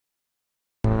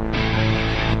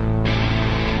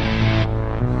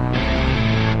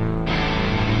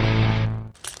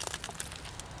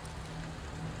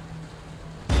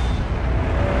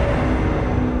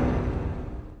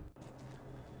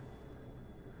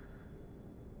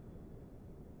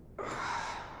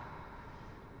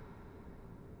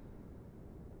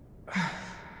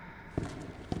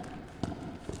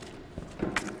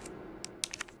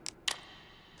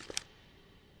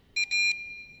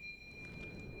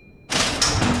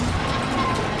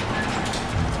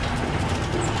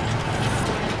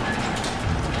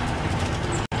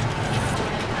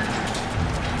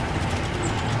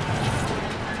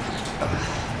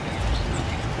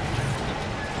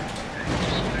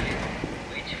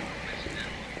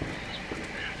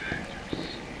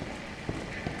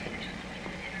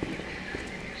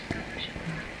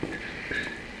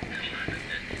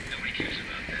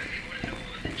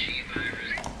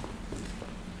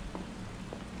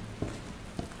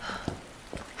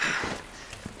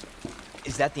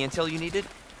Is that the intel you needed?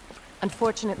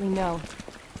 Unfortunately, no.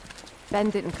 Ben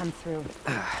didn't come through.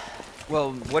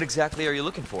 Well, what exactly are you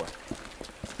looking for?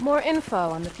 More info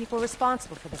on the people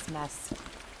responsible for this mess.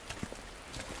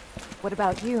 What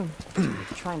about you?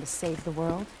 Trying to save the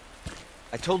world?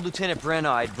 I told Lieutenant Brenna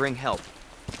I'd bring help.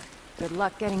 Good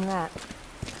luck getting that.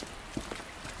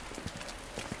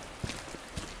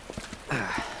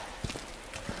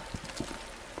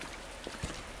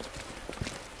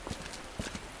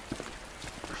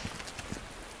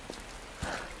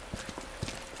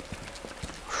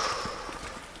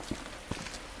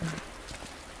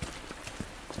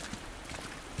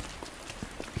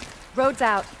 Road's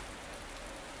out.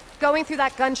 Going through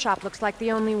that gun shop looks like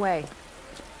the only way.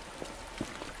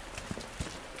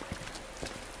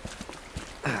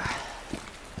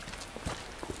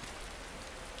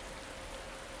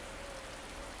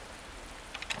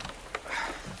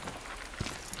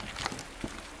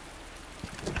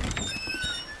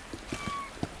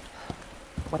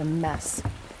 What a mess.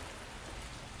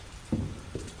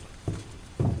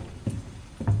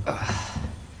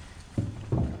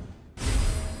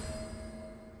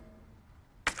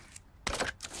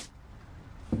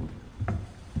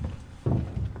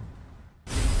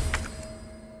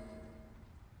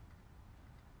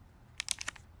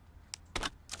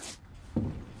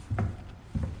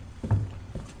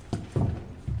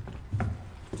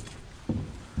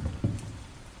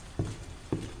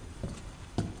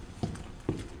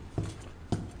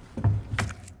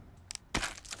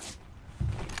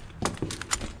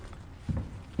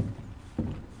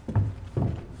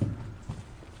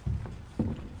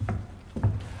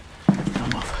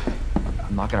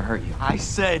 I'm not gonna hurt you. I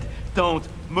said don't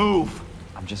move.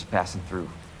 I'm just passing through.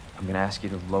 I'm gonna ask you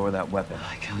to lower that weapon.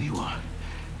 I kill you are.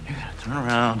 You're gonna turn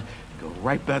around and go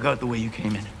right back out the way you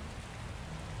came in.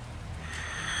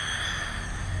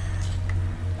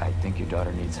 I think your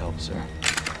daughter needs help, sir.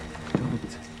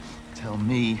 Don't tell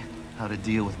me how to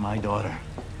deal with my daughter.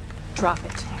 Drop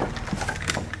it.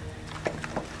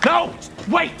 No!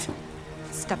 Wait!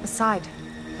 Step aside.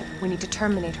 We need to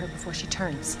terminate her before she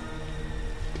turns.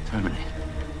 Terminate.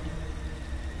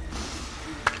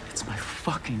 It's my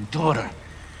fucking daughter.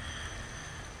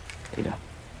 Ada.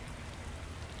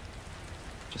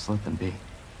 Just let them be.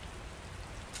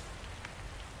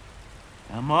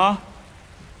 Emma?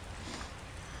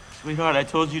 Sweetheart, I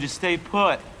told you to stay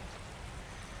put.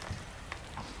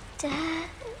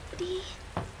 Daddy?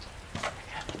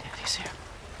 Daddy's here.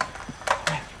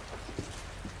 Okay.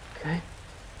 Okay?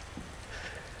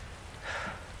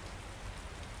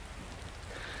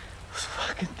 Those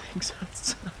fucking things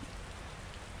outside.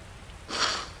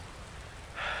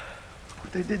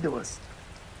 What they did to us.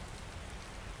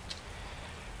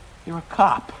 You're a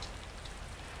cop.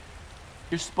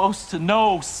 You're supposed to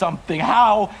know something.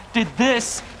 How did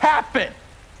this happen?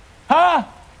 Huh?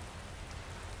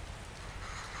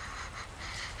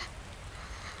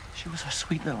 She was our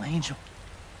sweet little angel.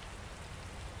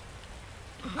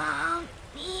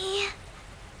 Mommy?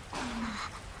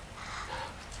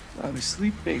 I was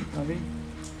sleeping, honey.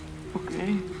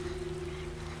 Okay?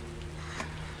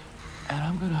 And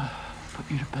I'm gonna put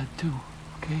you to bed too,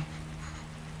 okay?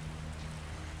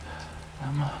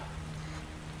 Emma.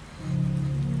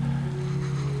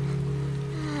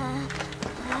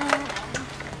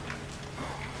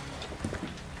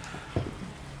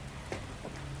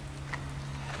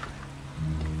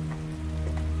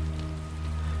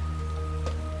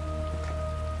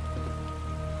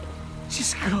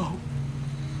 Just go.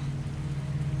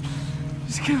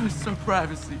 Just give us some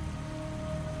privacy.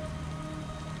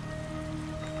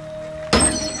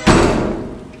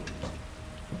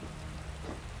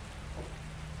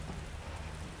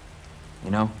 You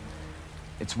know,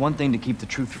 it's one thing to keep the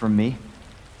truth from me,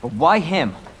 but why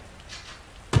him?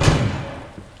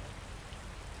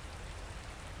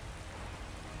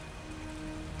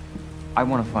 I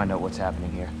want to find out what's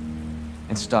happening here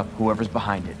and stop whoever's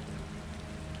behind it.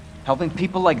 Helping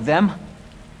people like them?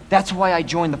 That's why I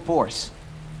joined the force.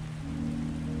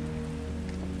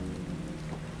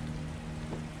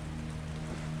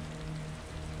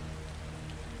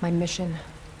 My mission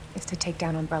is to take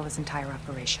down Umbrella's entire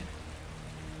operation.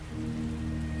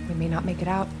 We may not make it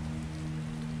out.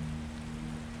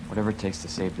 Whatever it takes to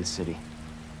save this city.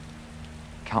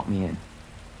 Count me in.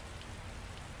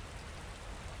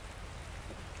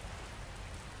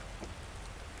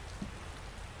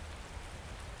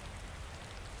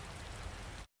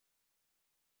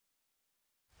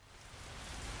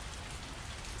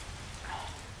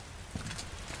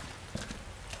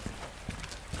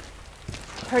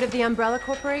 Heard of the Umbrella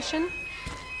Corporation?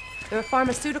 They're a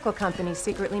pharmaceutical company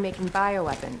secretly making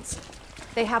bioweapons.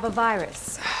 They have a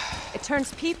virus. It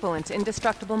turns people into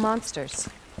indestructible monsters.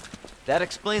 That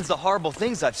explains the horrible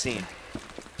things I've seen.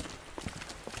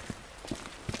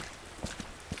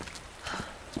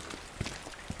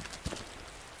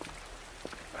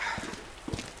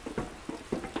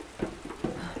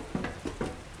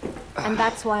 And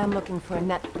that's why I'm looking for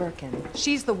Annette Birkin.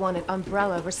 She's the one at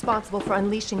Umbrella responsible for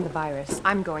unleashing the virus.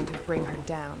 I'm going to bring her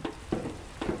down.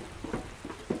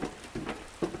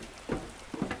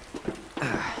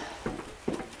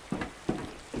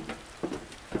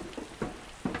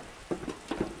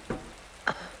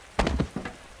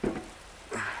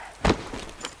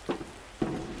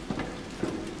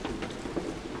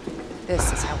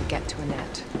 This is how we get to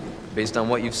Annette. Based on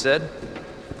what you've said,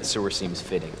 the sewer seems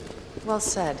fitting. Well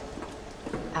said.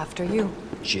 After you.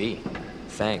 Gee,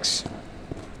 thanks.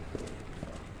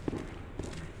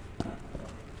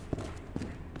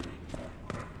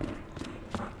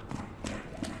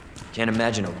 Can't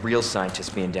imagine a real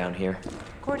scientist being down here.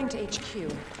 According to HQ,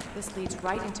 this leads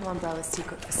right into Umbrella's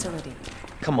secret facility.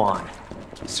 Come on.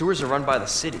 Sewers are run by the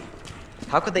city.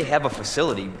 How could they have a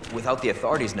facility without the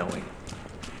authorities knowing?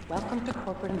 Welcome to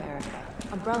corporate America.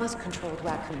 Umbrella's controlled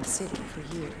Raccoon City for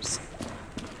years.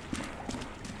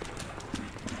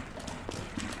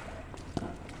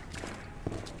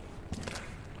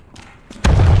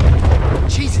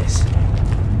 Jesus!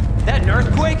 That an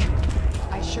earthquake?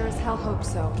 I sure as hell hope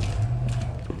so.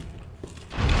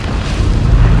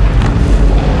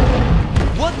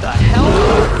 What the hell?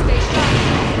 Stay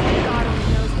sharp. God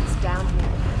only knows what's down here.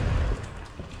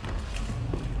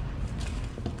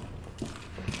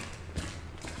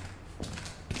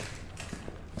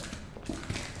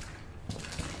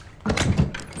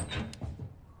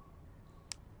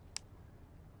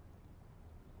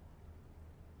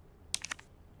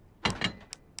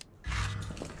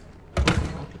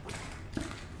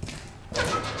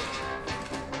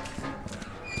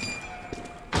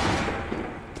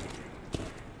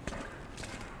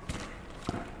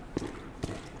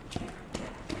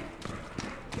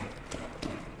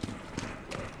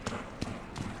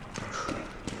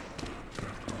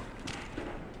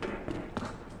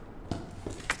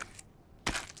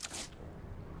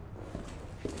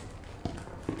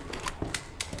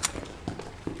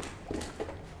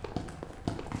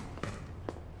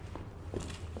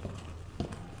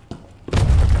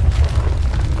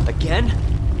 Again?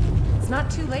 It's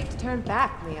not too late to turn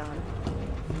back, Leon.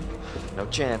 No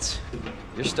chance.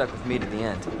 You're stuck with me to the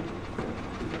end.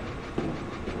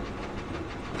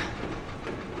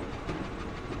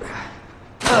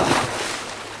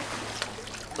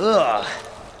 Ugh.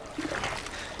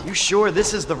 You sure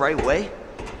this is the right way?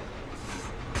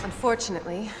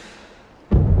 Unfortunately.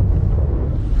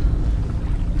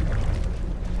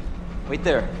 Wait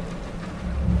there.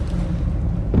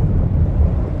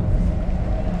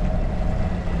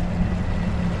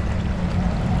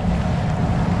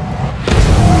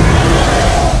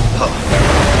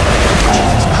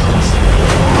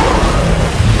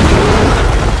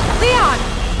 Leon!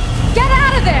 Get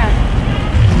out of there!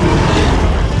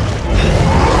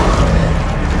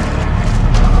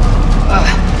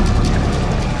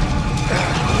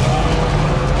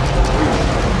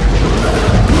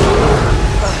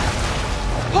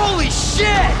 Holy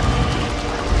shit!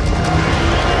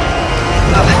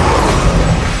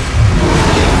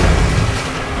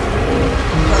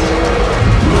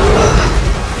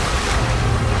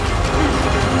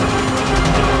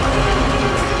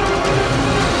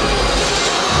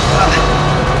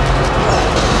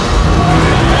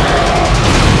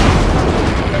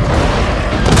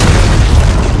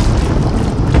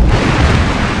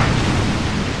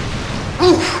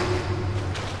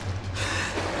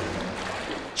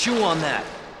 Chew on that,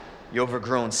 you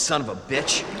overgrown son of a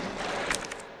bitch.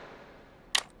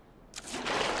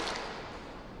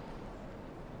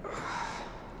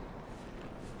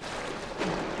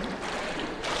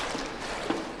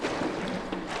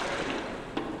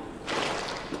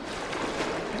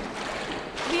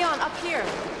 Leon, up here.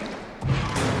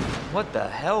 What the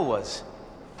hell was...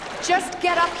 Just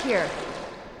get up here.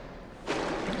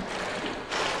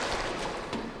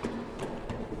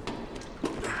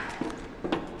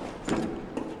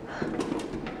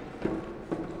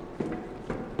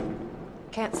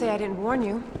 Can't say I didn't warn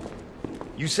you.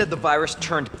 You said the virus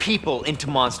turned people into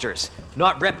monsters,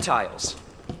 not reptiles.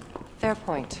 Fair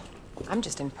point. I'm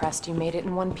just impressed you made it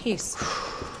in one piece.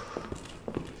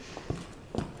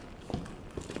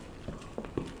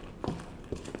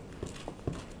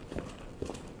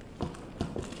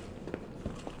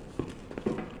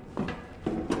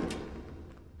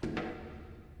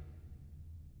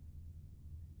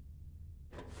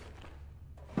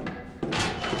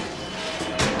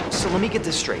 So let me get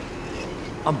this straight.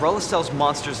 Umbrella sells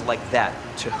monsters like that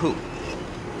to who?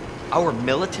 Our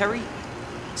military?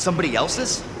 Somebody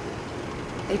else's?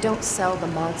 They don't sell the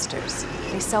monsters.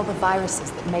 They sell the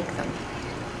viruses that make them.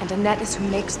 And Annette is who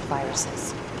makes the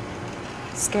viruses.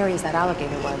 Scary as that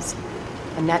alligator was,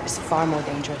 Annette is far more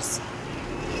dangerous.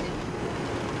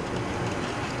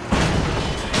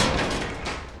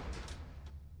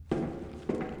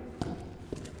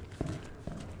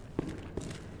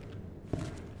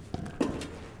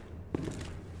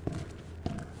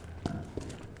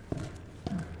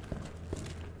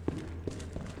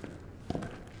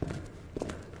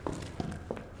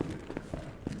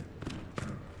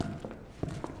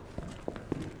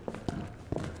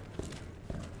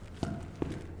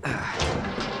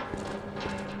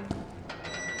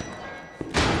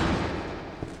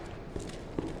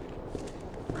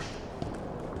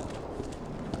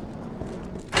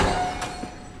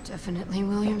 Definitely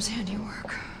William's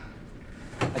handiwork.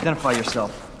 Identify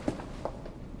yourself.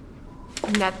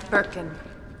 Annette Birkin.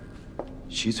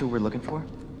 She's who we're looking for?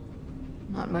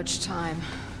 Not much time.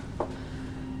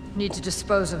 Need to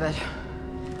dispose of it.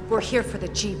 We're here for the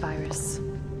G virus.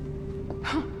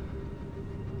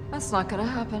 That's not gonna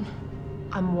happen.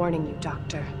 I'm warning you,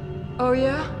 Doctor. Oh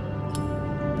yeah?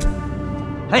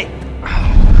 Hey!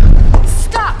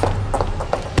 Stop!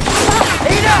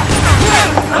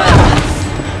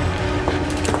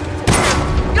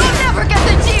 You'll never get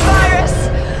the G-Virus!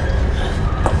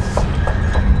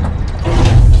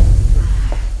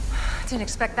 Didn't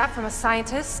expect that from a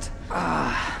scientist.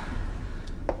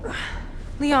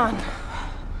 Leon.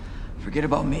 Forget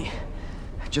about me.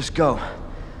 Just go.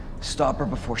 Stop her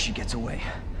before she gets away.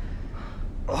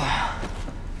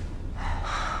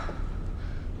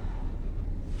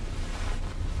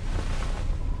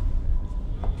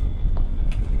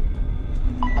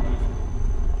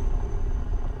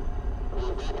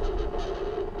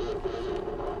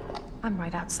 I'm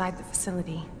right outside the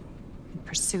facility, in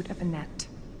pursuit of Annette.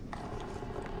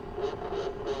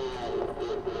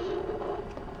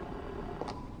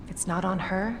 If it's not on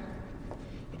her,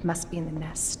 it must be in the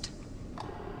nest.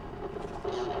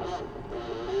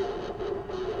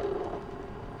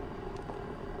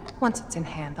 Once it's in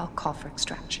hand, I'll call for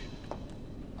extraction.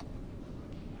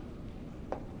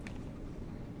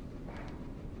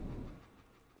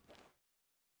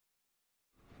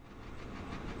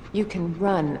 You can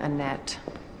run, Annette,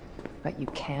 but you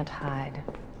can't hide.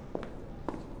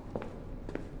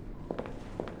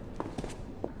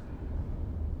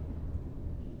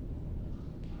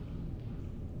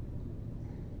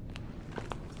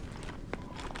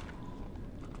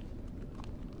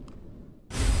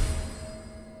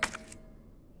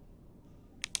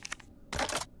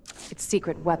 It's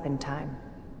secret weapon time.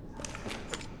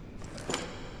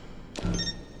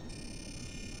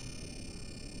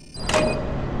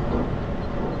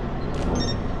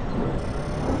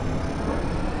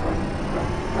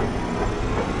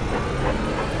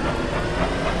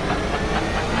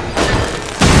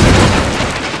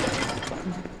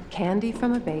 Candy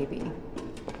from a baby.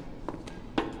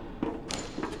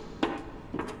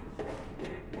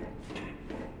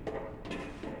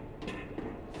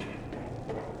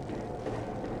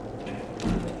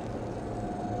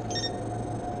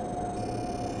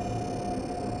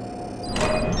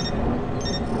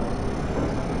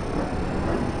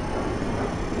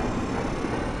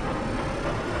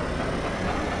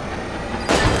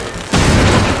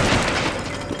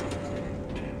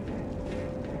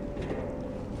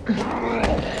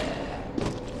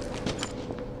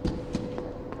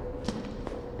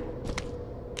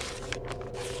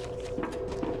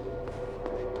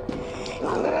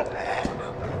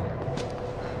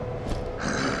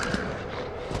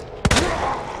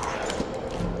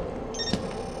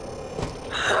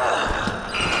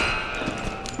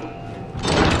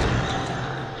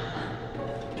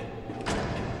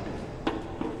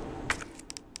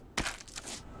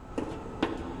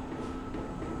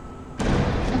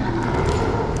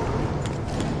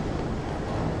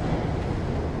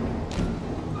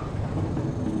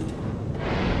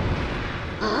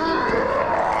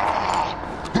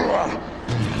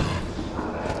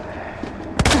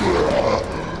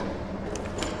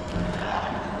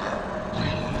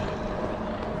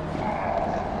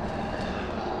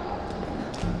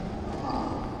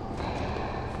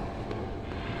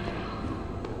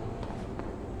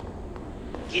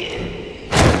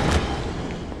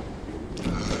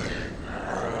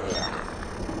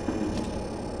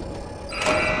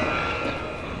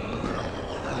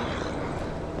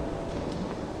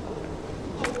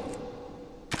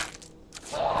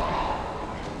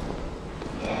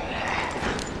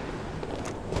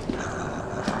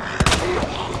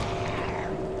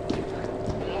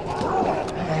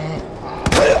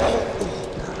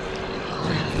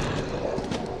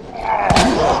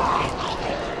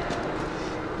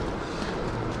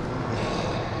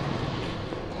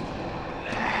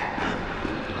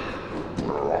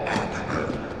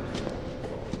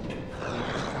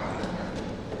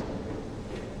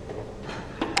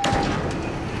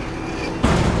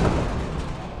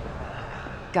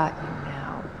 Got you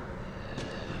now.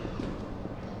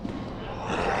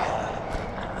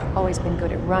 Always been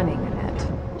good at running, Annette. Give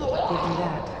you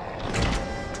that.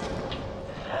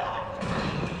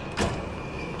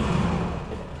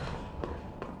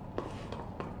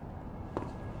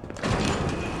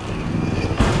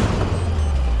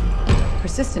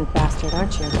 Persistent bastard,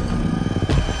 aren't you?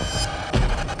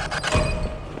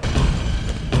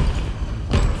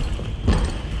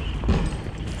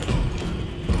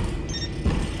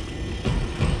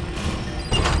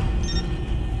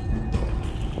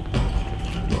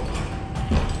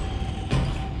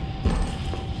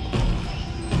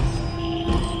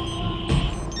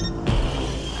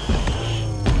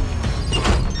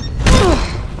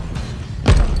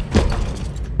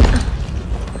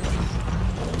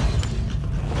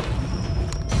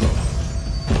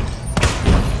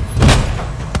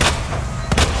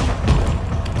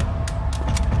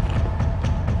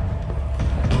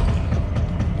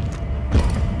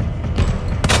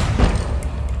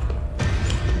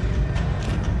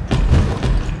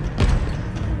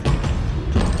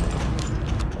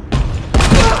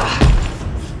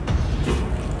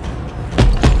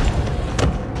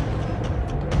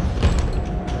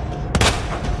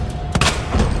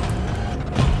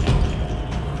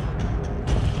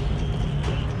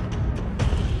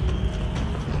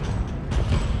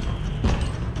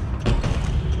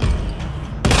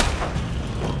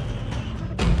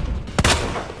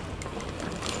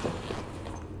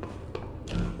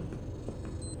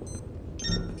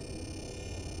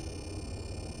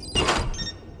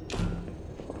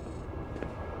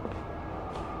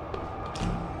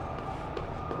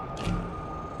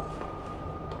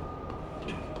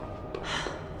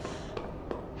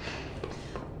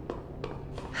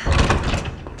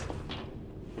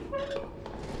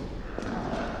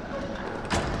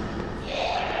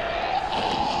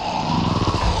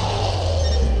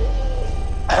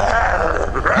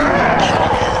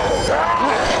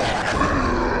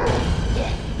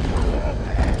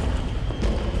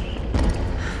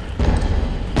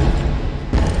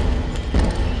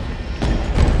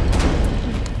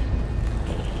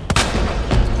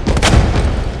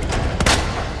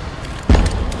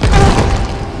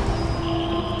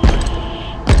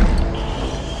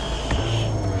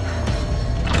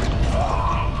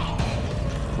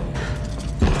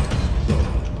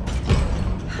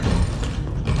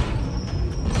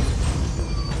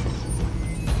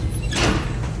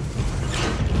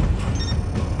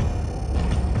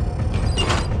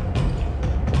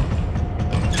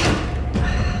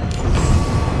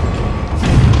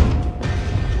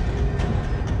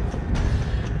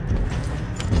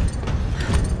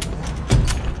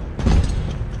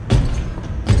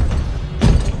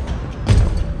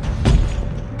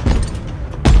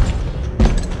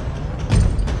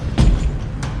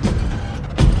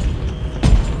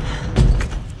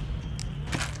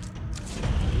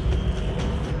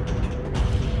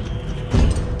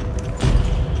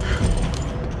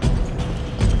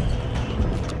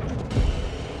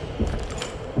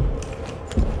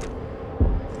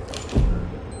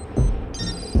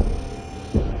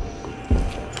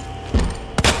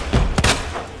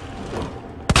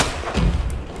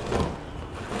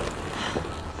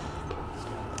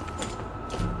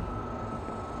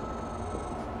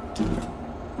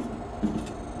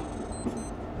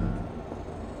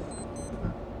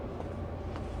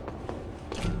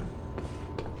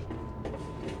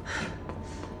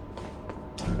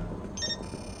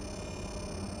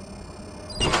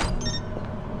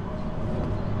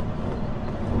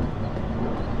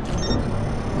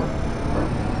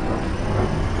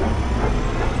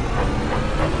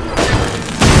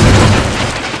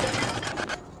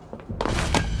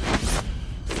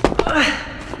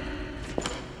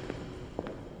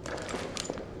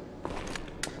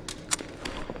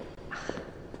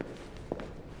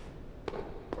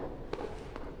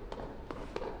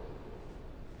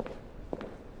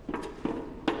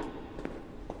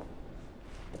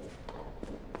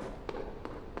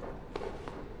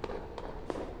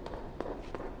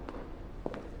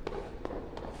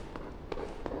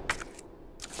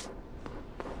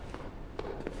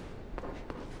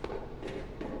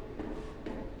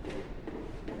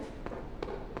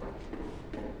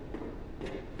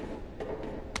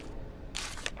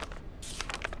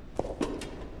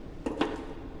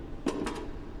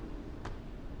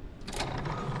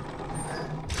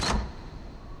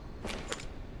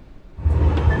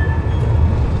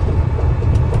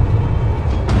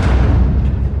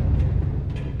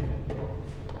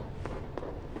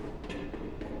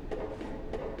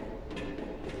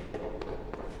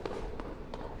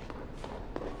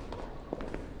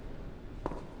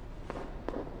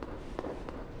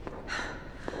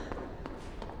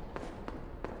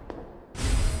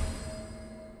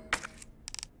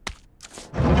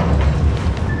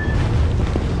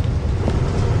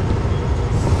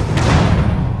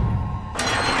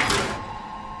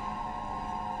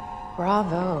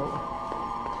 Bravo.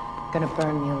 Gonna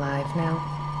burn me alive now?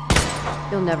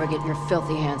 You'll never get your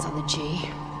filthy hands on the G.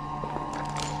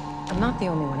 I'm not the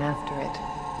only one after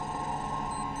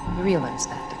it. You realize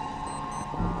that?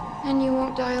 And you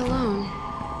won't die alone.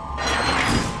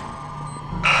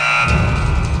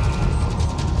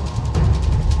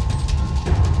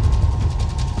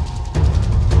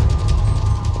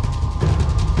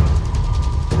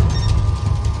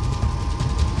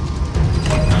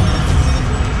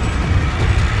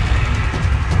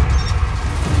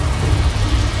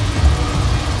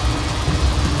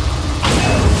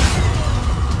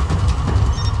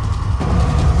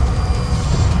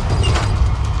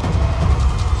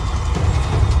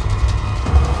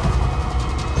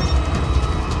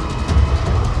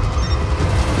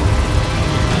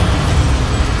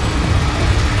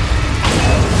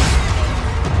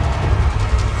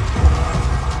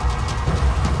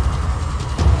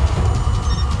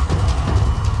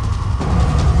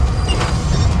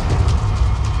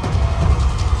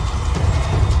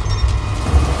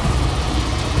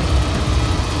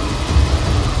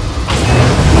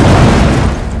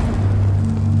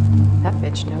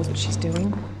 Knows what she's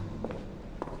doing.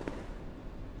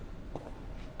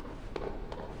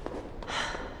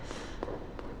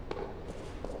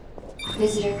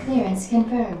 Visitor clearance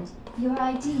confirmed. Your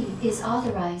ID is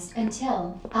authorized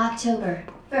until October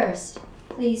 1st.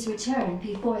 Please return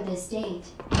before this date.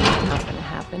 Not gonna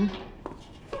happen.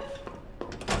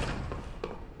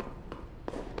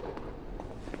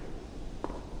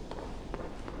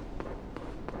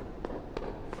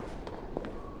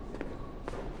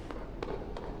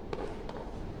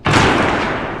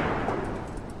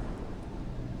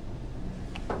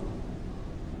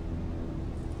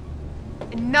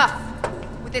 Enough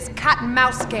with this cat and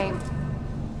mouse game.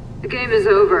 The game is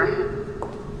over.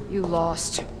 You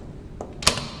lost.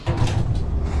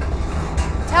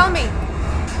 Tell me,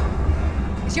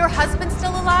 is your husband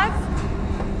still alive?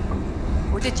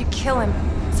 Or did you kill him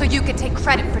so you could take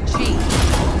credit for G?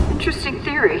 Interesting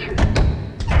theory.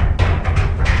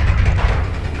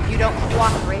 If you don't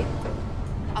cooperate,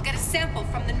 I'll get a sample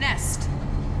from the nest.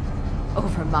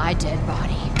 Over my dead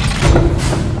body.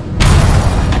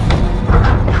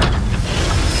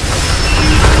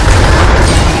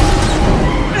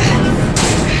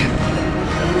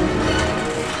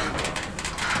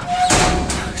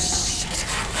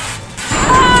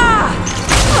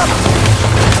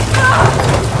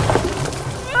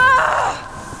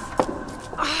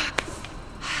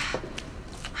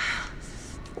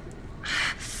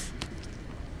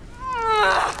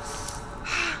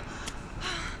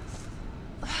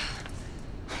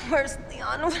 Where's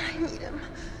Leon when I need him?